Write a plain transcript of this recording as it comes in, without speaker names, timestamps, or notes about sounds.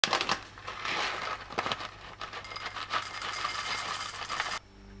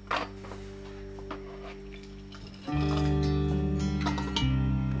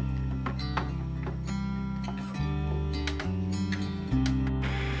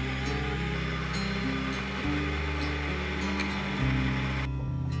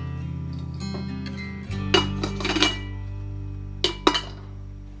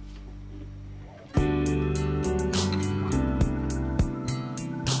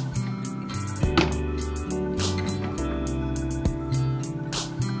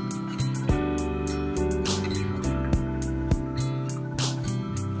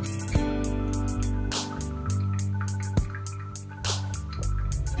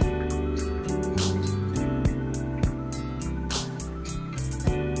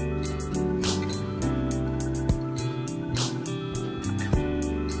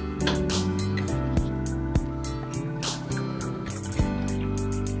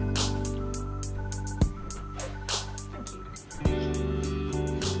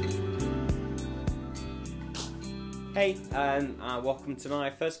Hey, and welcome to my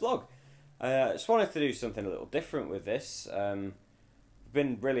first vlog. I just wanted to do something a little different with this. I've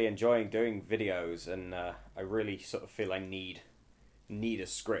been really enjoying doing videos, and I really sort of feel I need a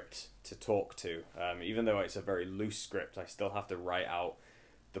script to talk to. Even though it's a very loose script, I still have to write out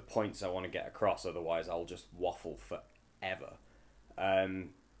the points I want to get across, otherwise I'll just waffle forever.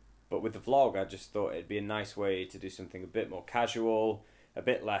 But with the vlog, I just thought it'd be a nice way to do something a bit more casual, a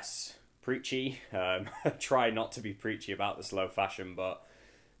bit less preachy. I try not to be preachy about the slow fashion, but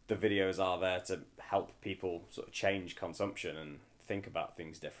the videos are there to help people sort of change consumption and think about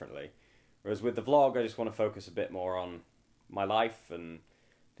things differently. Whereas with the vlog, I just want to focus a bit more on my life and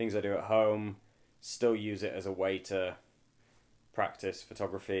things I do at home, still use it as a way to practice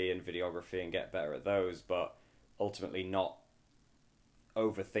photography and videography and get better at those, but ultimately not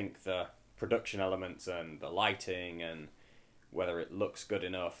overthink the production elements and the lighting and whether it looks good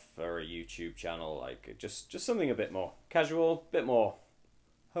enough for a YouTube channel. Like just something a bit more casual, a bit more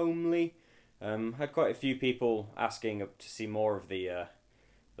homely. Had quite a few people asking to see more of the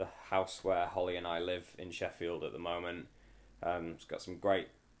house where Holly and I live in Sheffield at the moment. It's got some great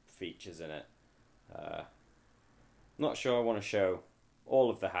features in it. Not sure I want to show all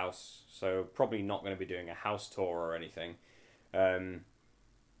of the house, so probably not going to be doing a house tour or anything.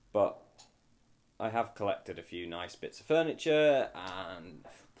 But I have collected a few nice bits of furniture and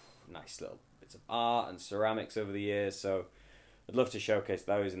nice little bits of art and ceramics over the years, so I'd love to showcase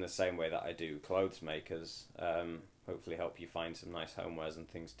those in the same way that I do clothes makers. Hopefully help you find some nice homewares and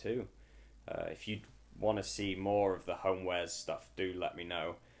things too. If you want to see more of the homewares stuff, do let me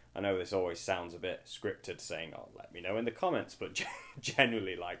know. I know this always sounds a bit scripted saying, oh, let me know in the comments, but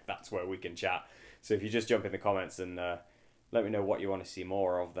generally, like, that's where we can chat. So if you just jump in the comments and let me know what you want to see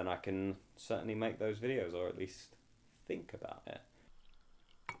more of, then I can certainly make those videos, or at least think about it.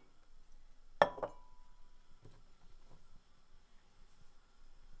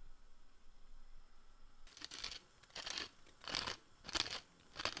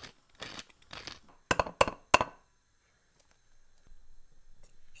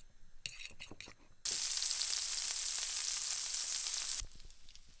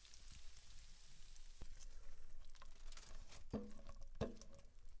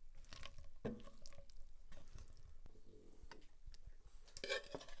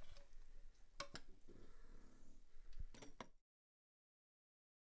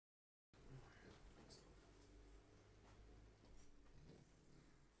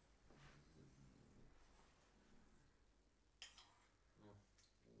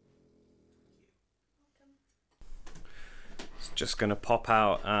 Just gonna pop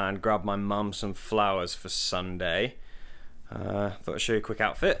out and grab my mum some flowers for Sunday. Thought I'd show you a quick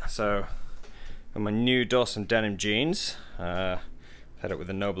outfit. So, got my new Dawson denim jeans. Head up with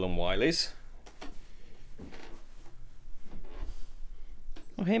the Noble and Wileys.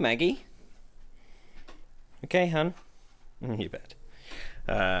 Oh, hey Maggie. Okay, hun. You bet.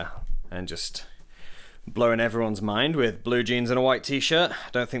 And just blowing everyone's mind with blue jeans and a white t-shirt.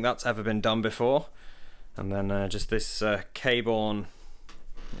 Don't think that's ever been done before. And then just this Caborn,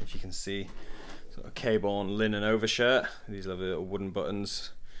 if you can see, sort of Caborn linen overshirt. These lovely little wooden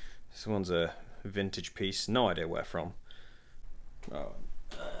buttons. This one's a vintage piece, no idea where from. Oh,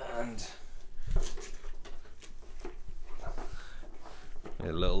 and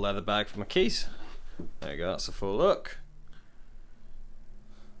a little leather bag for my keys. There you go, that's a full look.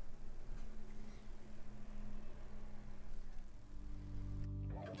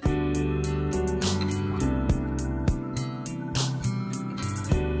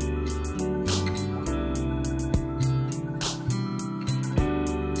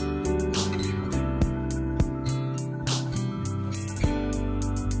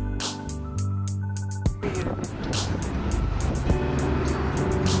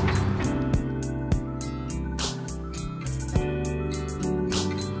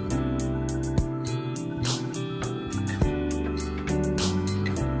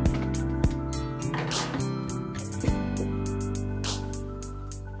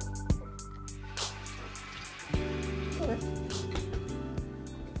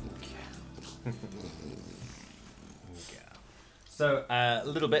 So a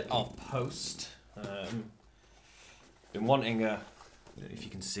little bit of post. Been wanting if you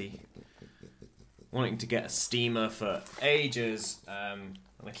can see, wanting to get a steamer for ages, and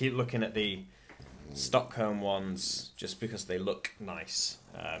I keep looking at the Stockholm ones just because they look nice.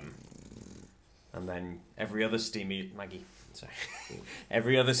 And then every other steamer, Maggie, sorry,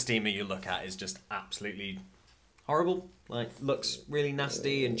 every other steamer you look at is just absolutely horrible. Like, looks really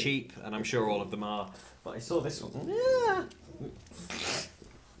nasty and cheap, and I'm sure all of them are. But I saw this one. Yeah.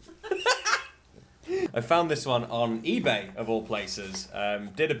 I found this one on eBay, of all places.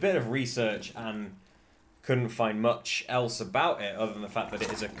 Did a bit of research and couldn't find much else about it other than the fact that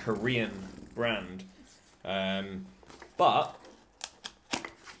it is a Korean brand. But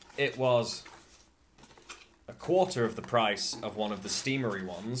it was a quarter of the price of one of the steamery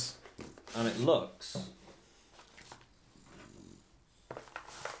ones, and it looks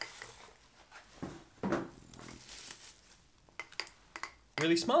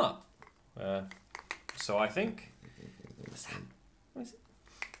really smart. So I think, what is it?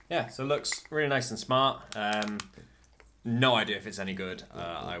 Yeah, so it looks really nice and smart. No idea if it's any good.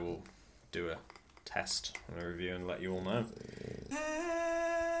 I will do a test and a review and let you all know.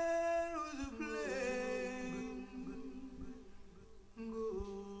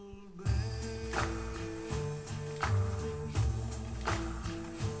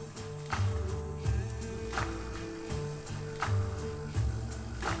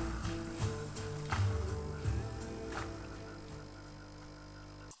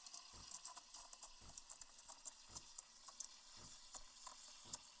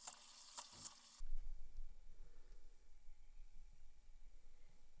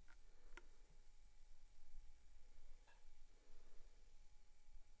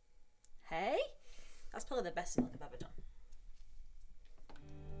 Hey, that's probably the best milk I've ever done.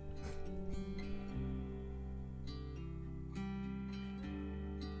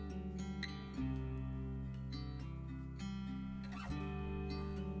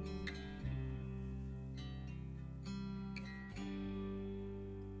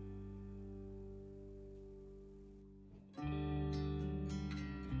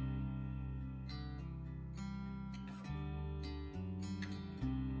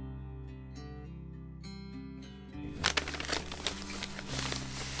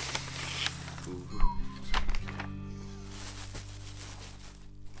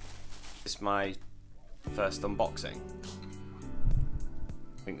 It's my first unboxing.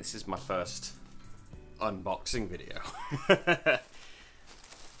 I think this is my first unboxing video.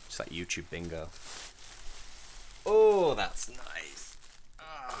 It's like YouTube bingo. Oh, that's nice.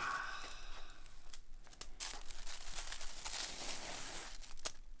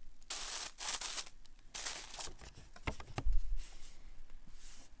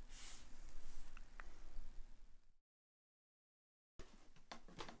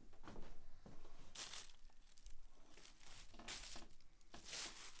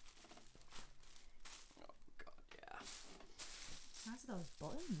 How's those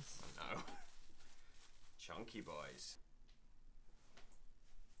buttons? No. Chunky boys.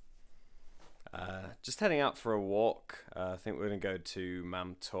 Just heading out for a walk. I think we're going to go to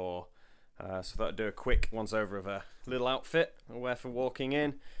Mam Tor. So I thought I'd do a quick once over of a little outfit I'll wear for walking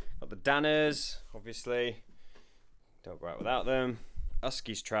in. Got the Danners, obviously. Don't go out without them.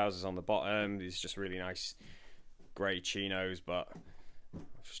 Uskies trousers on the bottom. These just really nice grey chinos, but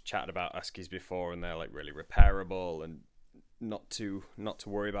I've just chatted about Uskies before and they're like really repairable and not to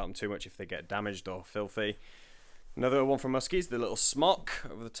worry about them too much if they get damaged or filthy. Another one from Uskies, the little smock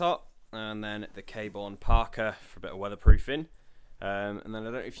over the top, and then the K-Born Parker for a bit of weatherproofing. And then I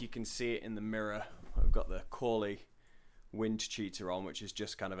don't know if you can see it in the mirror, I've got the Corley wind cheater on, which is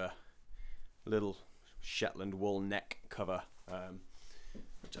just kind of a little Shetland wool neck cover,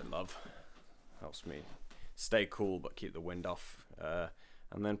 which I love. Helps me stay cool but keep the wind off.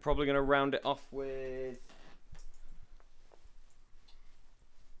 And then probably going to round it off with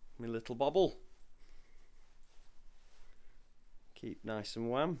my little bobble. Keep nice and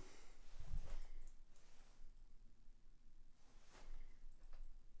warm.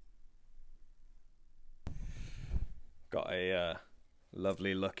 Got a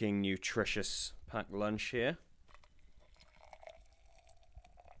lovely looking nutritious packed lunch here.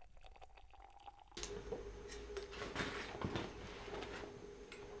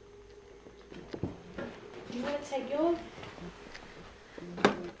 Do you want to take yours?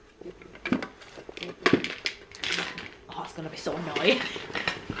 Oh, it's going to be so annoying.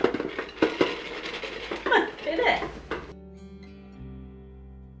 Come on, do it.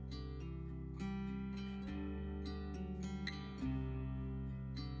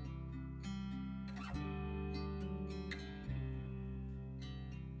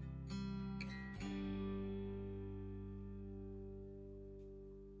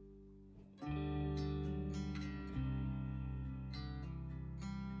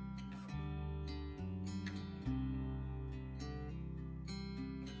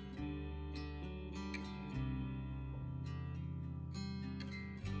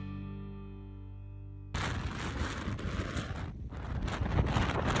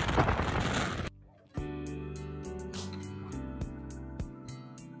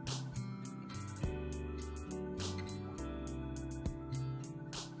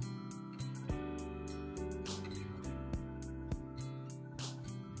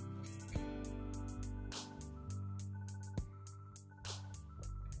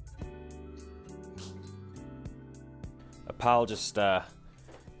 pal just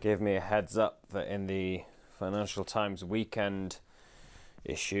gave me a heads up that in the Financial Times weekend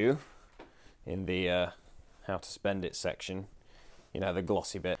issue, in the how to spend it section, you know, the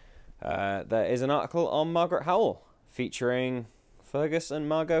glossy bit, there is an article on Margaret Howell featuring Fergus and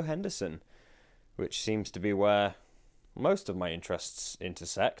Margot Henderson, which seems to be where most of my interests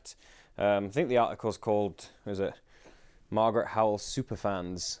intersect. I think the article's called, is it Margaret Howell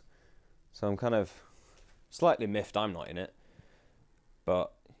Superfans? So I'm kind of slightly miffed I'm not in it.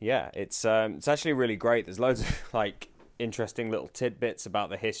 But yeah, it's actually really great. There's loads of like interesting little tidbits about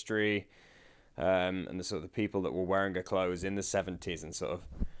the history and the sort of the people that were wearing her clothes in the 70s and sort of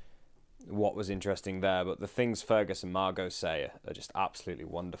what was interesting there. But the things Fergus and Margot say are just absolutely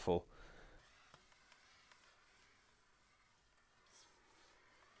wonderful.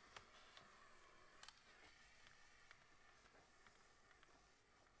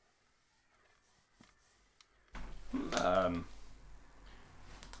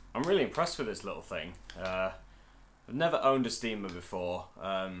 I'm really impressed with this little thing. I've never owned a steamer before.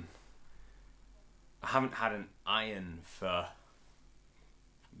 I haven't had an iron for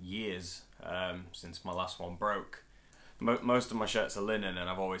years, since my last one broke. Most of my shirts are linen, and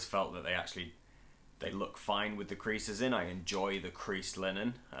I've always felt that they look fine with the creases in. I enjoy the creased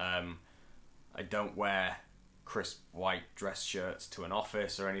linen. I don't wear crisp white dress shirts to an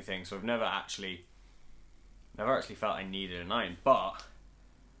office or anything, so I've never actually felt I needed an iron. But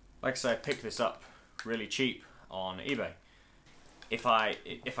like I said, I picked this up really cheap on eBay. If I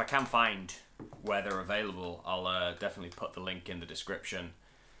can find where they're available, I'll definitely put the link in the description.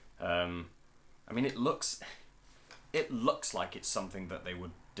 I mean, it looks like it's something that they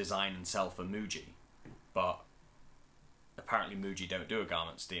would design and sell for Muji, but apparently Muji don't do a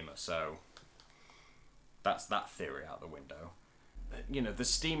garment steamer, so that's that theory out the window. You know, the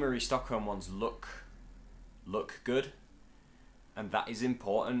steamery Stockholm ones look good, and that is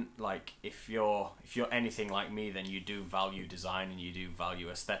important. Like, if you're anything like me, then you do value design and you do value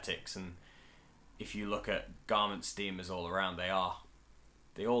aesthetics, and if you look at garment steamers all around, they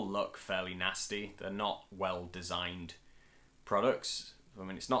all look fairly nasty. They're not well designed products. I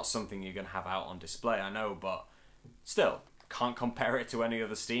mean, it's not something you're going to have out on display, I know, but still, can't compare it to any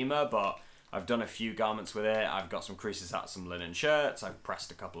other steamer. But I've done a few garments with it. I've got some creases out of some linen shirts. I've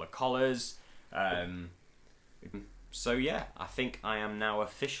pressed a couple of collars. So yeah, I think I am now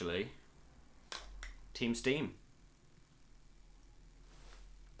officially Team Steam.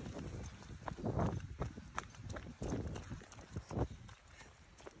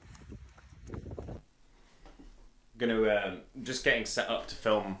 Just getting set up to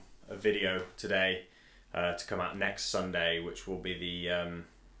film a video today to come out next Sunday, which will be the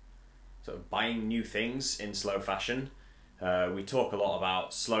sort of buying new things in slow fashion. We talk a lot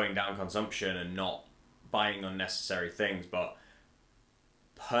about slowing down consumption and not buying unnecessary things, but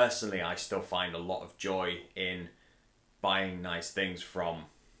personally I still find a lot of joy in buying nice things from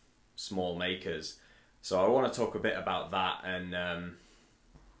small makers. So I want to talk a bit about that, and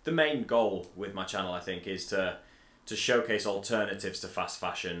the main goal with my channel, I think, is to showcase alternatives to fast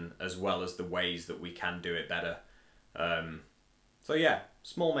fashion as well as the ways that we can do it better. So yeah,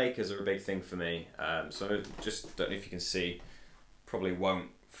 small makers are a big thing for me. So I just don't know if you can see, probably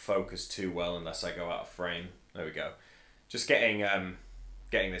won't focus too well unless I go out of frame. There we go. Just getting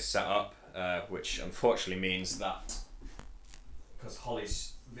this set up, which unfortunately means that because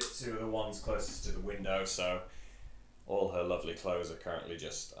Holly's Vitsu are the ones closest to the window, so all her lovely clothes are currently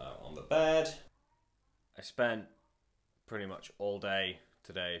just on the bed. I spent pretty much all day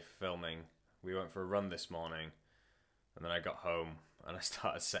today filming. We went for a run this morning, and then I got home and I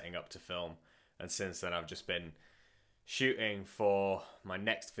started setting up to film, and since then I've just been shooting for my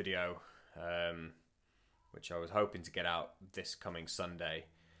next video, which I was hoping to get out this coming Sunday.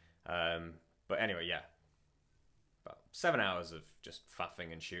 But anyway, yeah, about 7 hours of just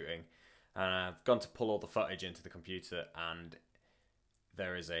faffing and shooting, and I've gone to pull all the footage into the computer, and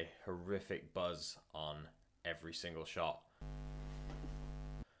there is a horrific buzz on every single shot.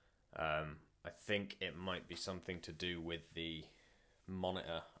 I think it might be something to do with the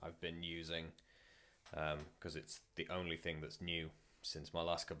monitor I've been using, because it's the only thing that's new since my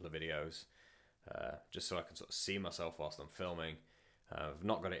last couple of videos, just so I can sort of see myself whilst I'm filming. I've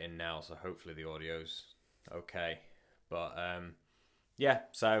not got it in now, so hopefully the audio's okay. But yeah,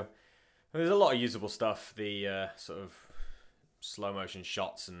 so there's a lot of usable stuff. The sort of slow motion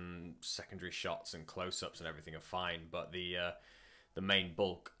shots and secondary shots and close-ups and everything are fine, but the main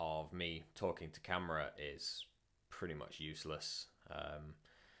bulk of me talking to camera is pretty much useless.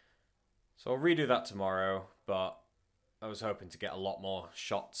 So I'll redo that tomorrow, but I was hoping to get a lot more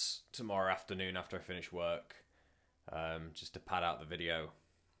shots tomorrow afternoon after I finish work. just to pad out the video.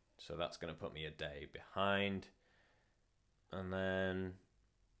 So that's going to put me a day behind. And then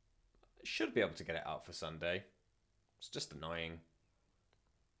I should be able to get it out for Sunday. It's just annoying.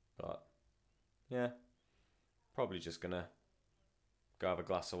 But yeah, probably just going to go have a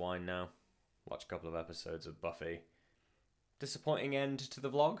glass of wine now. Watch a couple of episodes of Buffy. Disappointing end to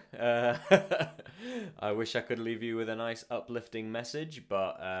the vlog. I wish I could leave you with a nice uplifting message,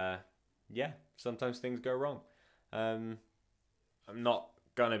 but yeah, sometimes things go wrong. I'm not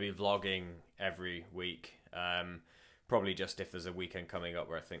gonna be vlogging every week. Probably just if there's a weekend coming up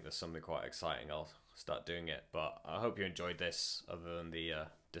where I think there's something quite exciting, I'll start doing it. But I hope you enjoyed this, other than the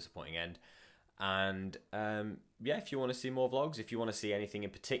disappointing end. And yeah, if you want to see more vlogs, if you want to see anything in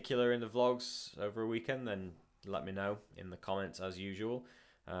particular in the vlogs over a weekend, then let me know in the comments as usual.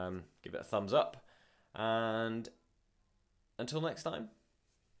 Give it a thumbs up. And until next time,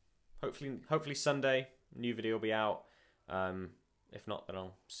 hopefully Sunday, new video will be out. If not, then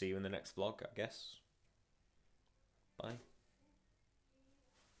I'll see you in the next vlog, I guess. Bye.